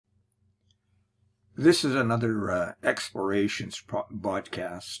This is another explorations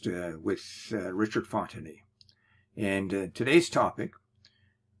podcast with Richard Fontenay. And today's topic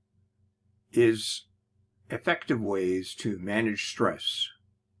is effective ways to manage stress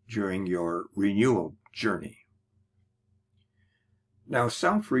during your renewal journey. Now,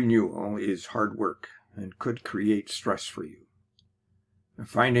 self-renewal is hard work and could create stress for you.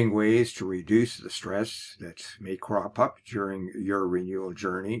 Finding ways to reduce the stress that may crop up during your renewal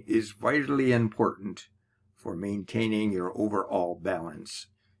journey is vitally important for maintaining your overall balance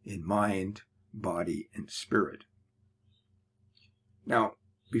in mind, body, and spirit. Now,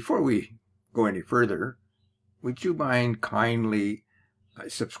 before we go any further, would you mind kindly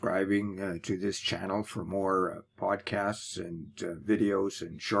subscribing to this channel for more podcasts and videos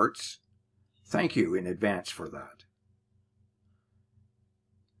and shorts? Thank you in advance for that.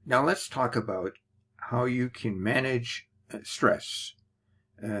 Now let's talk about how you can manage stress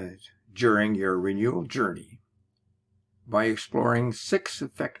during your renewal journey by exploring 6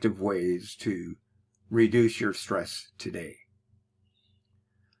 effective ways to reduce your stress today.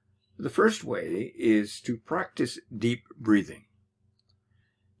 The first way is to practice deep breathing.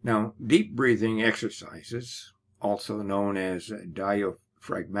 Now, deep breathing exercises, also known as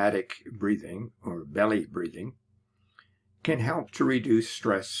diaphragmatic breathing or belly breathing, can help to reduce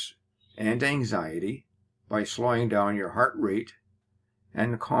stress and anxiety by slowing down your heart rate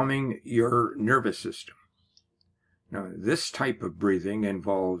and calming your nervous system. Now, this type of breathing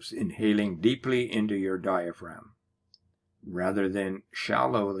involves inhaling deeply into your diaphragm, rather than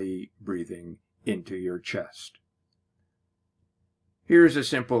shallowly breathing into your chest. Here's a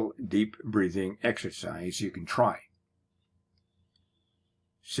simple deep breathing exercise you can try.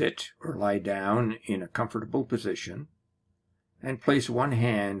 Sit or lie down in a comfortable position and place one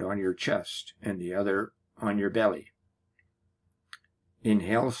hand on your chest and the other on your belly.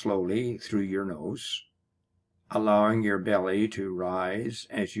 Inhale slowly through your nose, allowing your belly to rise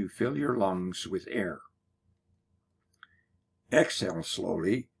as you fill your lungs with air. Exhale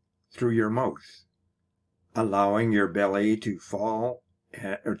slowly through your mouth, allowing your belly to fill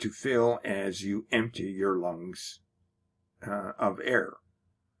as you empty your lungs of air.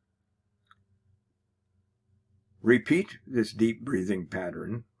 Repeat this deep breathing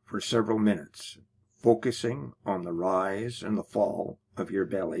pattern for several minutes, focusing on the rise and the fall of your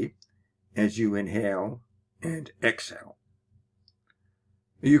belly as you inhale and exhale.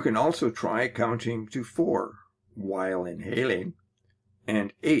 You can also try counting to 4 while inhaling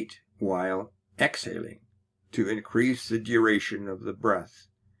and 8 while exhaling to increase the duration of the breath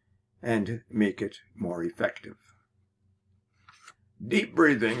and make it more effective. Deep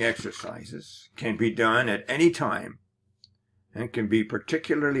breathing exercises can be done at any time and can be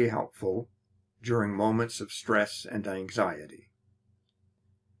particularly helpful during moments of stress and anxiety.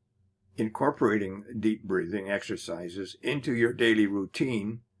 Incorporating deep breathing exercises into your daily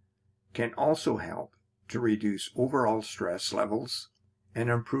routine can also help to reduce overall stress levels and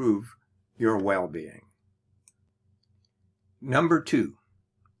improve your well-being. Number 2,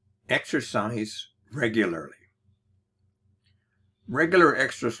 exercise regularly. Regular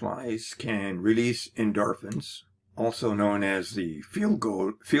exercise can release endorphins, also known as the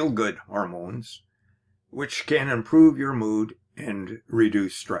feel-good hormones, which can improve your mood and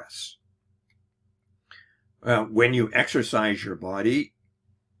reduce stress. When you exercise your body,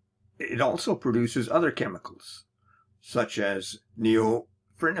 it also produces other chemicals, such as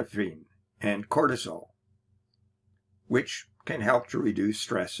norepinephrine and cortisol, which can help to reduce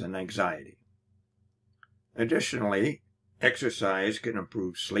stress and anxiety. Additionally, exercise can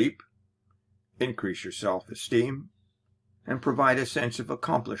improve sleep, increase your self-esteem, and provide a sense of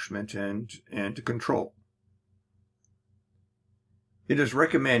accomplishment and control. It is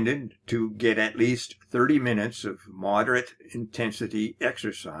recommended to get at least 30 minutes of moderate intensity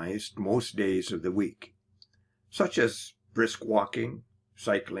exercise most days of the week, such as brisk walking,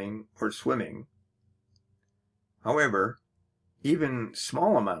 cycling, or swimming. However, even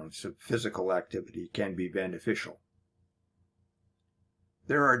small amounts of physical activity can be beneficial.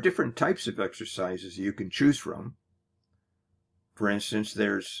 There are different types of exercises you can choose from. For instance,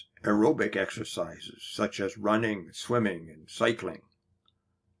 there's aerobic exercises such as running, swimming, and cycling.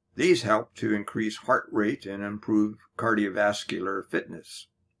 These help to increase heart rate and improve cardiovascular fitness.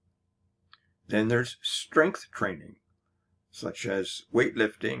 Then there's strength training, such as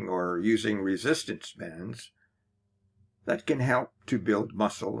weightlifting or using resistance bands, that can help to build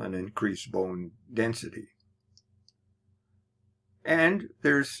muscle and increase bone density. And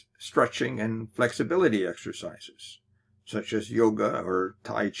there's stretching and flexibility exercises, such as yoga or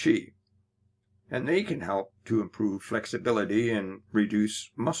Tai Chi, and they can help to improve flexibility and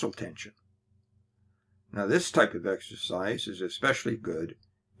reduce muscle tension. Now, this type of exercise is especially good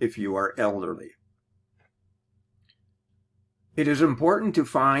if you are elderly. It is important to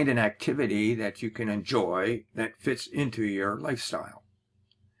find an activity that you can enjoy that fits into your lifestyle.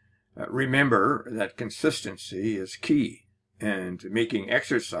 Remember that consistency is key, and making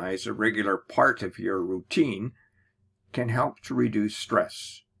exercise a regular part of your routine can help to reduce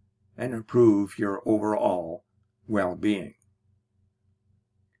stress and improve your overall well-being.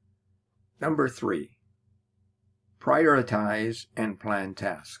 Number 3, prioritize and plan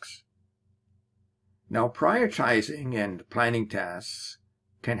tasks. Now, prioritizing and planning tasks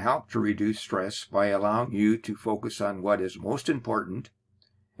can help to reduce stress by allowing you to focus on what is most important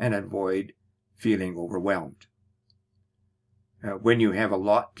and avoid feeling overwhelmed. When you have a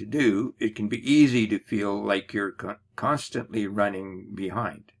lot to do, it can be easy to feel like you're constantly running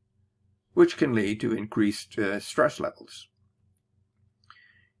behind, which can lead to increased stress levels.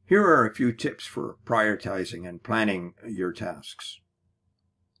 Here are a few tips for prioritizing and planning your tasks.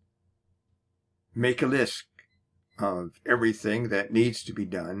 Make a list of everything that needs to be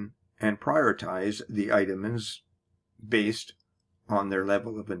done and prioritize the items based on their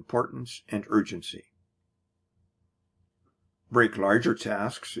level of importance and urgency. Break larger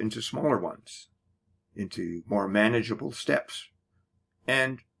tasks into smaller ones, into more manageable steps,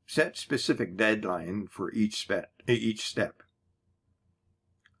 and set specific deadline for each step.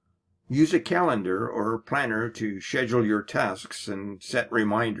 Use a calendar or planner to schedule your tasks and set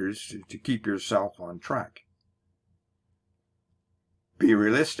reminders to keep yourself on track. Be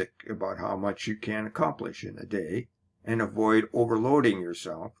realistic about how much you can accomplish in a day and avoid overloading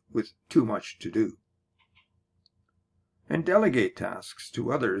yourself with too much to do. And delegate tasks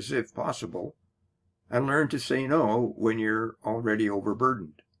to others if possible, and learn to say no when you're already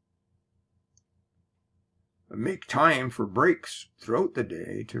overburdened. Make time for breaks throughout the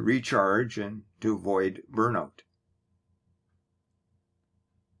day to recharge and to avoid burnout.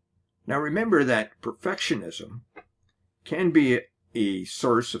 Now remember that perfectionism can be a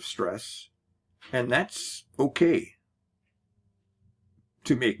source of stress, and that's okay.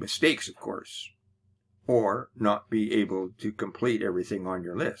 To make mistakes, of course, or not be able to complete everything on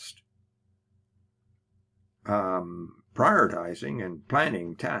your list. Prioritizing and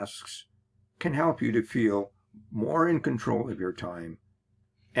planning tasks can help you to feel more in control of your time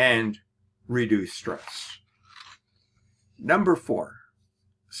and reduce stress. Number 4,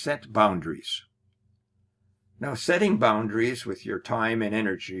 set boundaries. Now, setting boundaries with your time and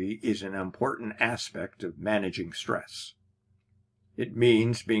energy is an important aspect of managing stress. It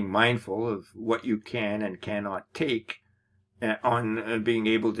means being mindful of what you can and cannot take, on being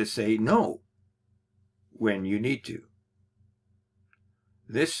able to say no when you need to.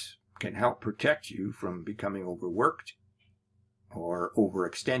 This can help protect you from becoming overworked or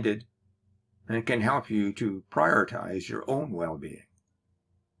overextended, and can help you to prioritize your own well-being.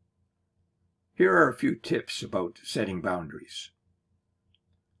 Here are a few tips about setting boundaries.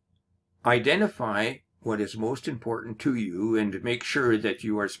 Identify what is most important to you and make sure that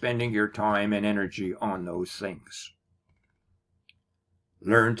you are spending your time and energy on those things.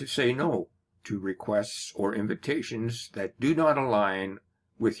 Learn to say no to requests or invitations that do not align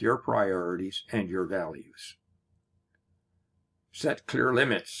with your priorities and your values. Set clear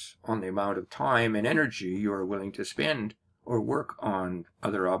limits on the amount of time and energy you are willing to spend or work on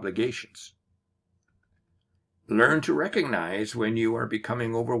other obligations. Learn to recognize when you are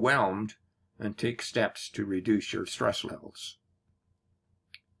becoming overwhelmed and take steps to reduce your stress levels.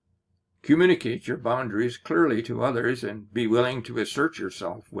 Communicate your boundaries clearly to others and be willing to assert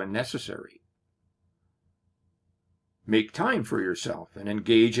yourself when necessary. Make time for yourself and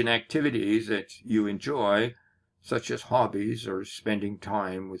engage in activities that you enjoy, such as hobbies or spending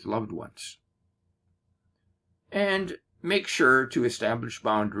time with loved ones. And make sure to establish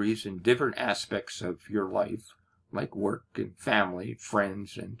boundaries in different aspects of your life, like work and family,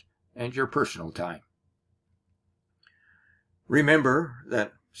 friends, and your personal time. Remember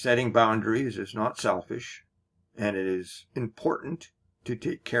that setting boundaries is not selfish, and it is important to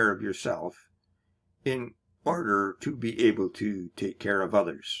take care of yourself in order to be able to take care of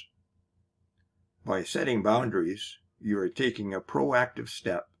others. By setting boundaries, you are taking a proactive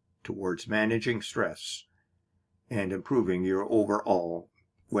step towards managing stress and improving your overall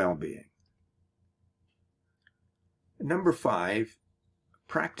well-being. Number 5,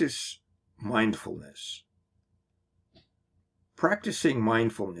 practice mindfulness. Practicing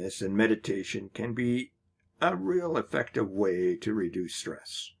mindfulness and meditation can be a real effective way to reduce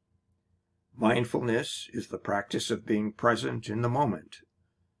stress. Mindfulness is the practice of being present in the moment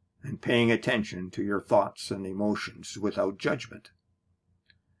and paying attention to your thoughts and emotions without judgment.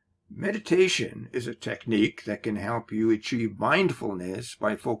 Meditation is a technique that can help you achieve mindfulness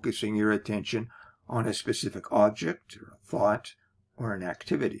by focusing your attention on a specific object, or a thought, or an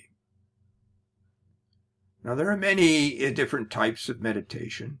activity. Now, there are many different types of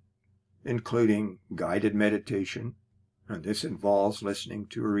meditation, including guided meditation, and this involves listening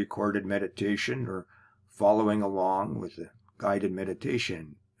to a recorded meditation or following along with a guided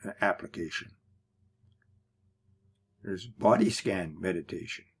meditation application. There's body scan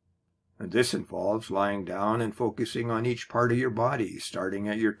meditation, and this involves lying down and focusing on each part of your body, starting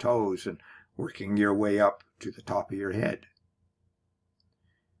at your toes and working your way up to the top of your head.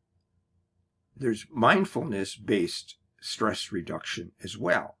 There's mindfulness-based stress reduction as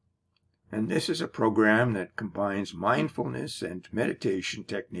well, and this is a program that combines mindfulness and meditation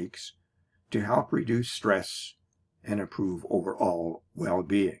techniques to help reduce stress and improve overall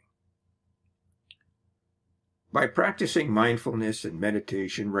well-being. By practicing mindfulness and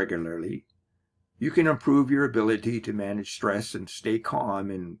meditation regularly, you can improve your ability to manage stress and stay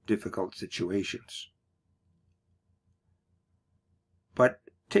calm in difficult situations. But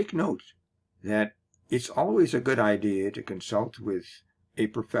take note that it's always a good idea to consult with a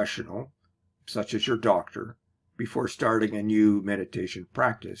professional, such as your doctor, before starting a new meditation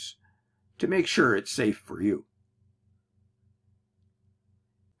practice to make sure it's safe for you.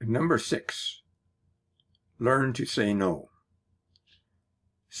 Number 6. Learn to say no.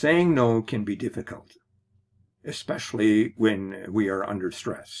 Saying no can be difficult, especially when we are under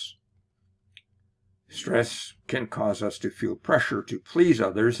stress. Stress can cause us to feel pressure to please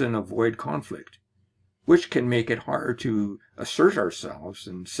others and avoid conflict, which can make it hard to assert ourselves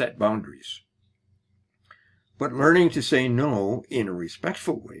and set boundaries. But learning to say no in a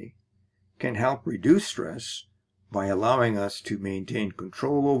respectful way can help reduce stress by allowing us to maintain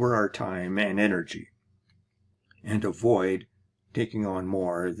control over our time and energy and avoid taking on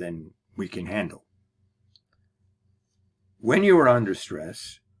more than we can handle. When you are under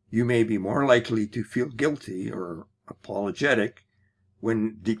stress, you may be more likely to feel guilty or apologetic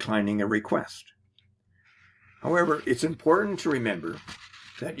when declining a request. However, it's important to remember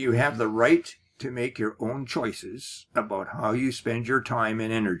that you have the right to make your own choices about how you spend your time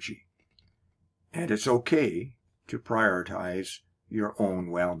and energy, and it's okay to prioritize your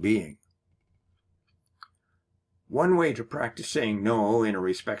own well-being. One way to practice saying no in a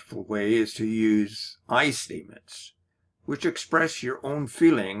respectful way is to use I statements, which express your own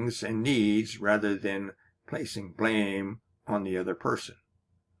feelings and needs rather than placing blame on the other person.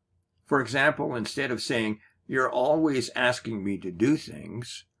 For example, instead of saying, "You're always asking me to do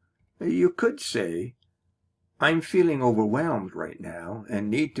things," you could say, "I'm feeling overwhelmed right now and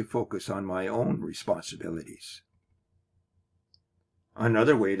need to focus on my own responsibilities."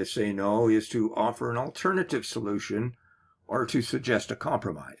 Another way to say no is to offer an alternative solution or to suggest a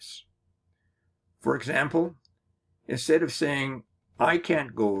compromise. For example, instead of saying, "I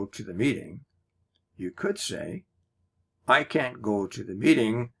can't go to the meeting," you could say, "I can't go to the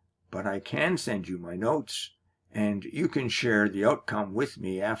meeting, but I can send you my notes, and you can share the outcome with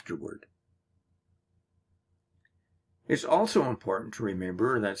me afterward." It's also important to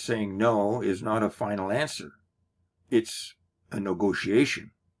remember that saying no is not a final answer. It's a negotiation.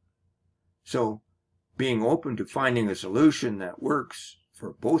 So, being open to finding a solution that works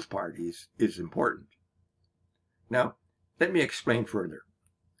for both parties is important. Now, let me explain further.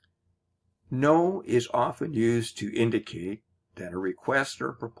 No is often used to indicate that a request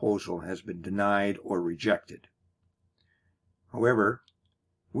or proposal has been denied or rejected. However,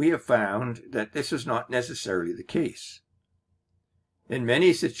 we have found that this is not necessarily the case. In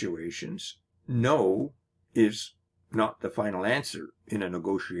many situations, no is not the final answer in a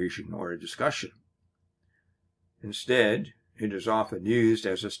negotiation or a discussion. Instead, it is often used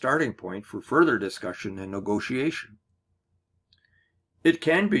as a starting point for further discussion and negotiation. It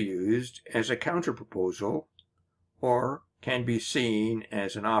can be used as a counterproposal or can be seen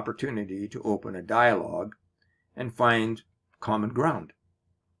as an opportunity to open a dialogue and find common ground,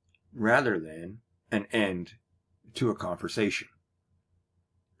 rather than an end to a conversation.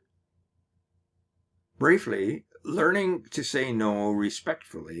 Briefly, learning to say no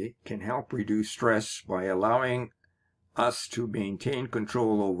respectfully can help reduce stress by allowing us to maintain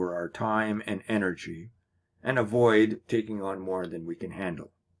control over our time and energy and avoid taking on more than we can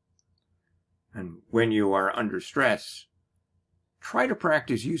handle. And when you are under stress, try to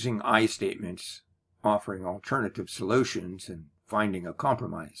practice using I statements, offering alternative solutions, and finding a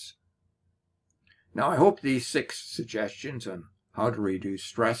compromise. Now, I hope these 6 suggestions on how to reduce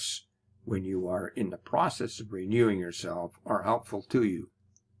stress when you are in the process of renewing yourself are helpful to you.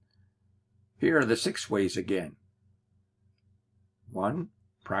 Here are the 6 ways again. 1.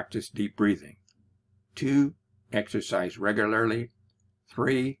 practice deep breathing. 2, exercise regularly.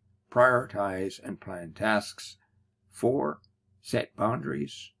 3, prioritize and plan tasks. 4, set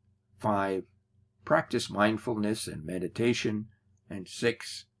boundaries. 5, practice mindfulness and meditation. And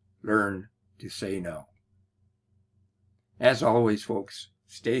 6, learn to say no. As always, folks,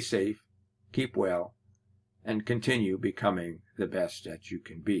 stay safe, keep well, and continue becoming the best that you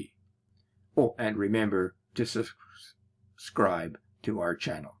can be. Oh, and remember to subscribe to our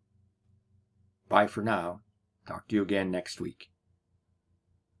channel. Bye for now. Talk to you again next week.